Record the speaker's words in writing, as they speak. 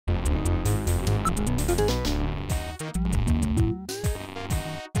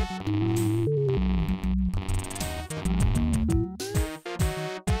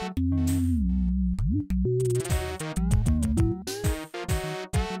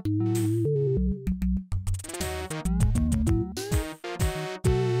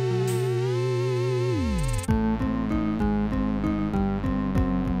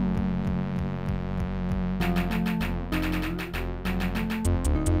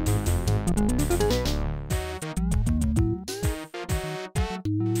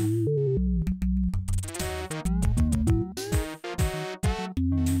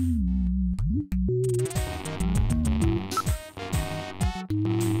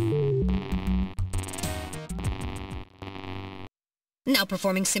Now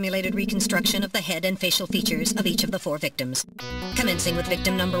performing simulated reconstruction of the head and facial features of each of the 4 victims. Commencing with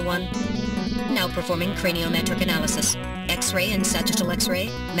victim number 1. Now performing craniometric analysis. X-ray and sagittal X-ray,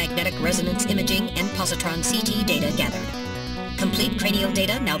 magnetic resonance imaging, and positron CT data gathered. Complete cranial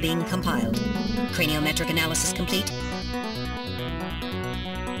data now being compiled. Craniometric analysis complete.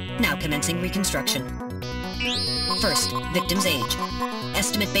 Now commencing reconstruction. First, victim's age.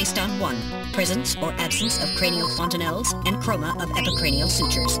 Estimate based on 1. Presence or absence of cranial fontanelles and chroma of epicranial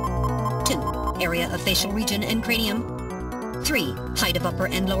sutures. 2. Area of facial region and cranium. 3. Height of upper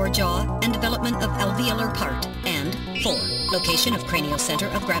and lower jaw and development of alveolar part. And 4. Location of cranial center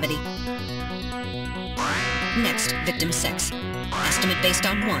of gravity. Next, victim's sex. Estimate based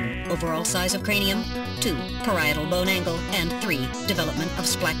on 1. Overall size of cranium. 2. Parietal bone angle. And 3. Development of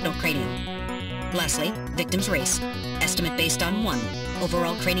splachocranium. Lastly, victim's race. Estimate based on 1.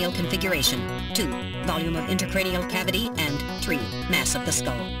 Overall cranial configuration. 2. Volume of intercranial cavity. And 3. Mass of the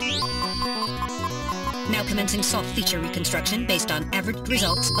skull. Now commencing soft feature reconstruction based on averaged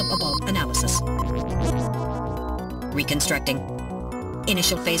results of above analysis. Reconstructing.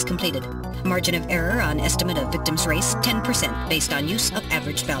 Initial phase completed. Margin of error on estimate of victim's race 10% based on use of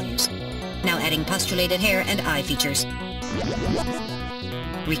average values. Now adding postulated hair and eye features.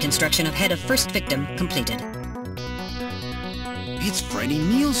 Reconstruction of head of first victim completed. It's Freddie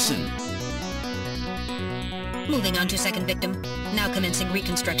Nielsen. Moving on to second victim. Now commencing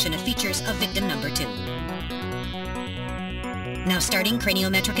reconstruction of features of victim number 2. Now starting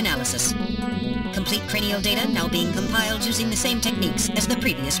craniometric analysis. Complete cranial data now being compiled using the same techniques as the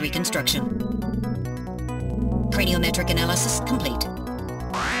previous reconstruction. Craniometric analysis complete.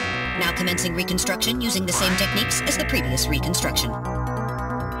 Now commencing reconstruction using the same techniques as the previous reconstruction.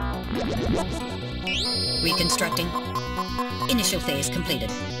 Reconstructing. Initial phase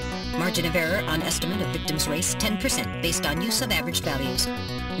completed. Margin of error on estimate of victim's race 10% based on use of average values.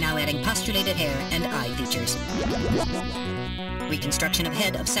 Now adding postulated hair and eye features. Reconstruction of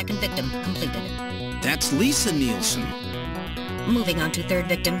head of second victim completed. That's Lisa Nielsen. Moving on to third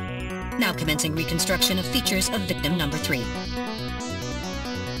victim. Now commencing reconstruction of features of victim number 3.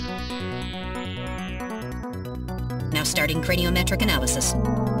 Now starting craniometric analysis.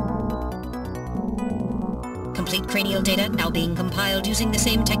 Complete cranial data now being compiled using the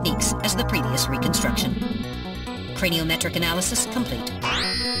same techniques as the previous reconstruction. Craniometric analysis complete.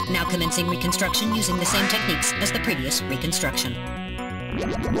 Now commencing reconstruction using the same techniques as the previous reconstruction.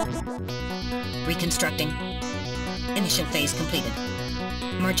 Reconstructing. Initial phase completed.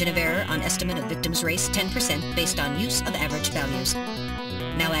 Margin of error on estimate of victim's race 10% based on use of average values.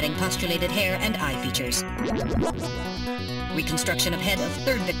 Now adding postulated hair and eye features. Reconstruction of head of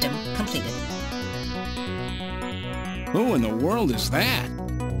third victim completed. Who in the world is that?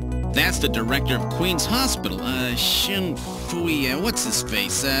 That's the director of Queen's Hospital, Shin Fui, what's his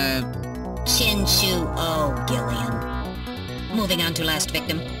face, Shin Shu O Gillian. Moving on to last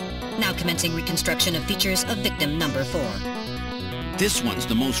victim. Now commencing reconstruction of features of victim number 4. This one's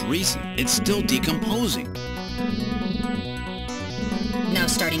the most recent. It's still decomposing. Now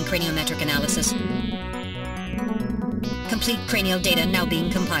starting craniometric analysis. Complete cranial data now being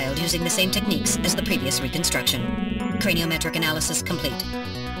compiled using the same techniques as the previous reconstruction. Craniometric analysis complete.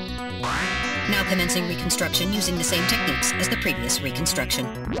 Now commencing reconstruction using the same techniques as the previous reconstruction.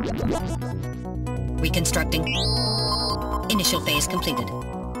 Reconstructing. Initial phase completed.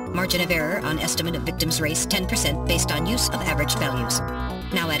 Margin of error on estimate of victim's race 10% based on use of average values.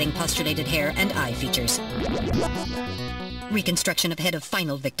 Now adding postulated hair and eye features. Reconstruction of head of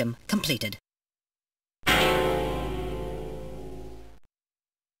final victim completed.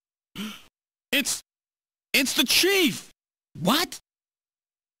 It's the Chief! What?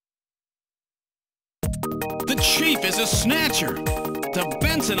 The Chief is a Snatcher! The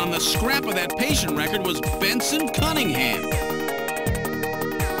Benson on the scrap of that patient record was Benson Cunningham.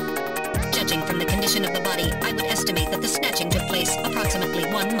 Judging from the condition of the body, I would estimate that the snatching took place approximately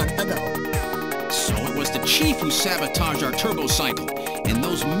 1 month ago. So it was the Chief who sabotaged our turbo cycle. And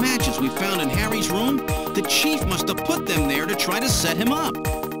those matches we found in Harry's room, the Chief must have put them there to try to set him up.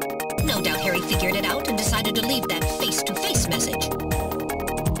 No doubt Harry figured it out and decided to leave that face-to-face message.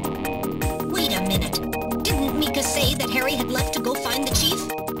 Wait a minute. Didn't Mika say that Harry had left to go find the Chief?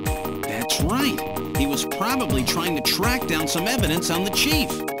 That's right. He was probably trying to track down some evidence on the Chief.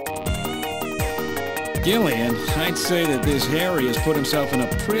 Gillian, I'd say that this Harry has put himself in a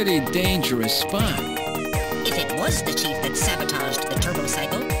pretty dangerous spot. If it was the Chief that sabotaged the turbo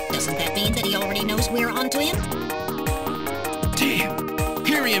cycle, doesn't that mean that he already knows we're onto him? Damn!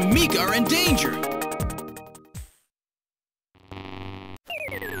 Harry and Mika are in danger!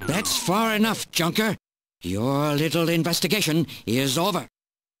 That's far enough, Junker. Your little investigation is over.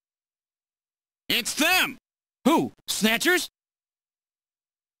 It's them! Who? Snatchers?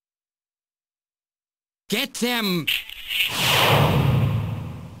 Get them!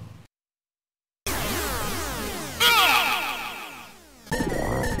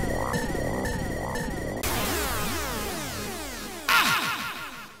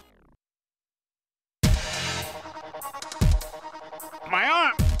 My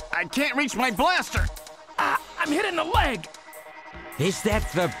arm! I can't reach my blaster! I'm hit in the leg. Is that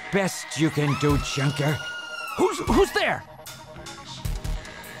the best you can do, Junker? Who's there?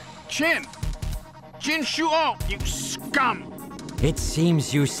 Jin Shuo, you scum! It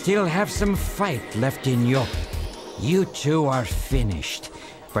seems you still have some fight left in you. You two are finished,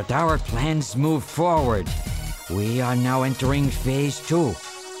 but our plans move forward. We are now entering Phase 2.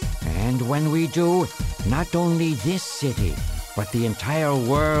 And when we do, not only this city, but the entire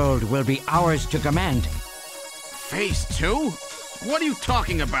world will be ours to command. Phase 2? What are you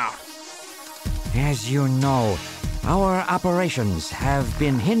talking about? As you know, our operations have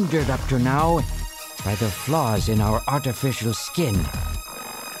been hindered up to now by the flaws in our artificial skin.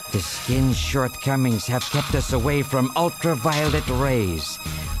 The skin's shortcomings have kept us away from ultraviolet rays,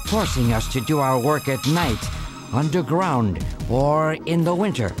 forcing us to do our work at night, underground, or in the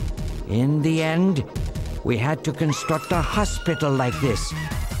winter. In the end, we had to construct a hospital like this,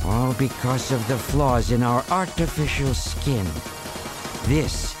 all because of the flaws in our artificial skin.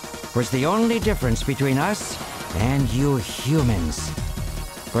 This was the only difference between us and you humans.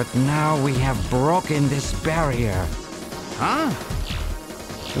 But now we have broken this barrier. Huh?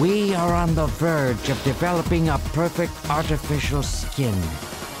 We are on the verge of developing a perfect artificial skin,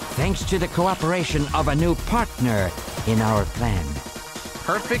 thanks to the cooperation of a new partner in our plan.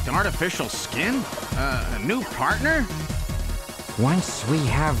 Perfect artificial skin? A new partner? Once we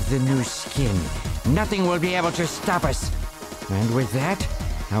have the new skin, nothing will be able to stop us. And with that,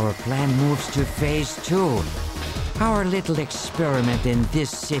 our plan moves to Phase 2. Our little experiment in this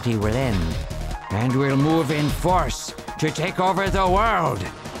city will end, and we'll move in force to take over the world.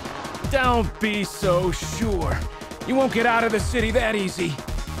 Don't be so sure. You won't get out of the city that easy.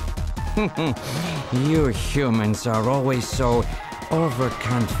 You humans are always so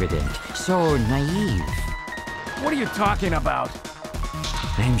overconfident, so naive. What are you talking about?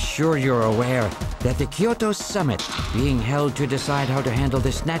 I'm sure you're aware that the Kyoto Summit, being held to decide how to handle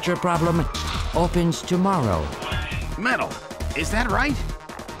the Snatcher problem, opens tomorrow. Metal, is that right?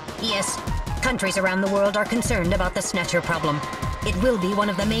 Yes. Countries around the world are concerned about the Snatcher problem. It will be one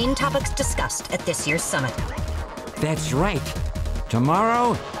of the main topics discussed at this year's summit. That's right.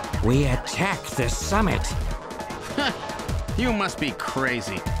 Tomorrow, we attack the summit. You must be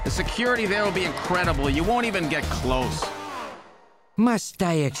crazy. The security there will be incredible. You won't even get close. Must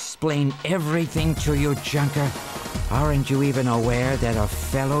I explain everything to you, Junker? Aren't you even aware that a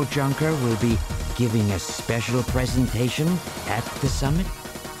fellow Junker will be giving a special presentation at the summit?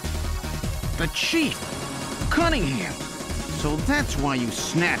 The Chief! Cunningham! So that's why you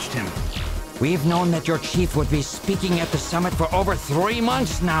snatched him. We've known that your chief would be speaking at the summit for over 3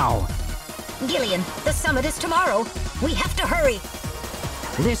 months now. Gillian, the summit is tomorrow. We have to hurry.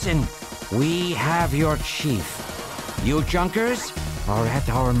 Listen, we have your chief. You Junkers are at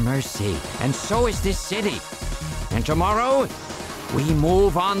our mercy, and so is this city. And tomorrow, we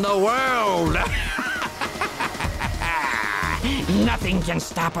move on the world. Nothing can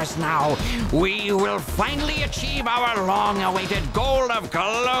stop us now. We will finally achieve our long-awaited goal of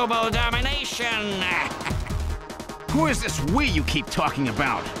global domination. Who is this we you keep talking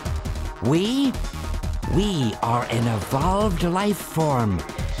about? We are an evolved life form,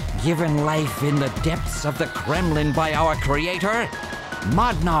 given life in the depths of the Kremlin by our creator,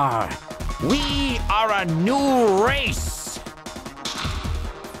 Modnar. We are a new race.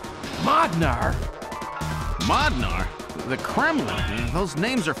 Modnar? Modnar? The Kremlin? Those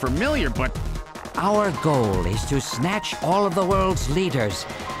names are familiar, but... Our goal is to snatch all of the world's leaders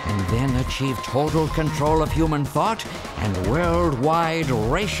and then achieve total control of human thought and worldwide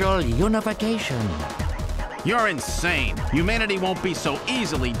racial unification. You're insane. Humanity won't be so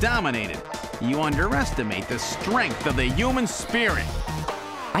easily dominated. You underestimate the strength of the human spirit.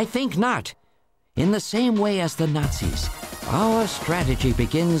 I think not. In the same way as the Nazis, our strategy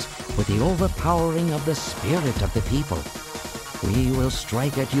begins with the overpowering of the spirit of the people. We will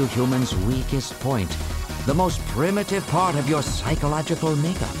strike at you humans' weakest point, the most primitive part of your psychological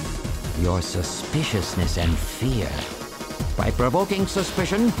makeup, your suspiciousness and fear. By provoking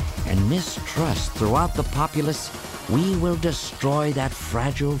suspicion and mistrust throughout the populace, we will destroy that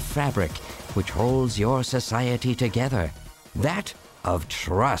fragile fabric which holds your society together, that of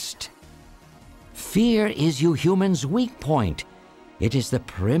trust. Fear is you humans' weak point. It is the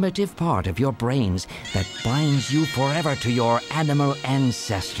primitive part of your brains that binds you forever to your animal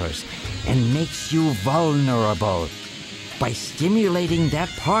ancestors and makes you vulnerable. By stimulating that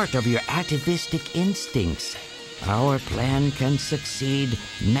part of your atavistic instincts, our plan can succeed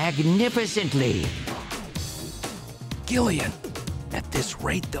magnificently. Gillian, at this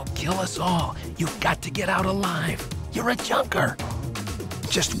rate, they'll kill us all. You've got to get out alive. You're a junker.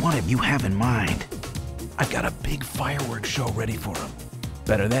 Just what have you have in mind? I've got a big fireworks show ready for them.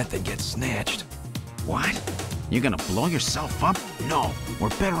 Better that than get snatched. What? You're gonna blow yourself up? No, we're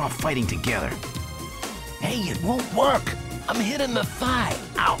better off fighting together. Hey, it won't work. I'm hit in the thigh.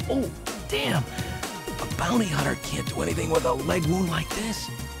 Ow, oh, damn. A bounty hunter can't do anything with a leg wound like this.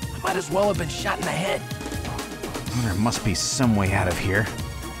 I might as well have been shot in the head. Well, there must be some way out of here.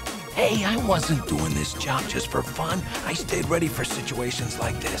 Hey, I wasn't doing this job just for fun. I stayed ready for situations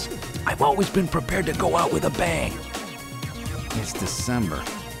like this. I've always been prepared to go out with a bang. It's December.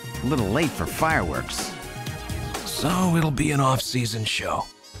 A little late for fireworks. So it'll be an off-season show.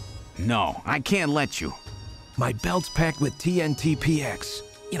 No, I can't let you. My belt's packed with TNT-PX.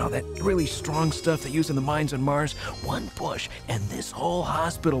 You know, that really strong stuff they use in the mines on Mars. One push, and this whole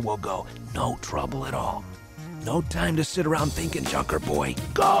hospital will go. No trouble at all. No time to sit around thinking, Junker boy.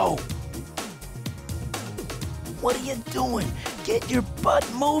 Go! What are you doing? Get your butt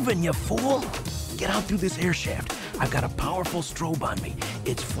moving, you fool! Get out through this air shaft. I've got a powerful strobe on me.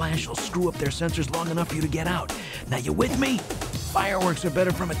 Its flash will screw up their sensors long enough for you to get out. Now, you with me? Fireworks are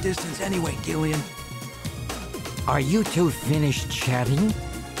better from a distance anyway, Gillian. Are you two finished chatting?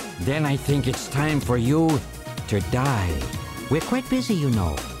 Then I think it's time for you to die. We're quite busy, you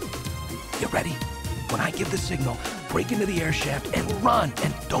know. You ready? When I give the signal, break into the air shaft and run,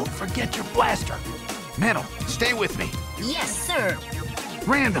 and don't forget your blaster. Metal, stay with me. Yes, sir.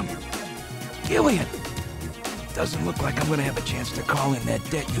 Random. Gillian! Doesn't look like I'm gonna have a chance to call in that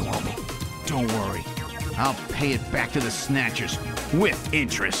debt you owe me. Don't worry. I'll pay it back to the Snatchers with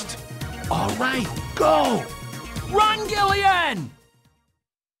interest. All right, go! Run, Gillian!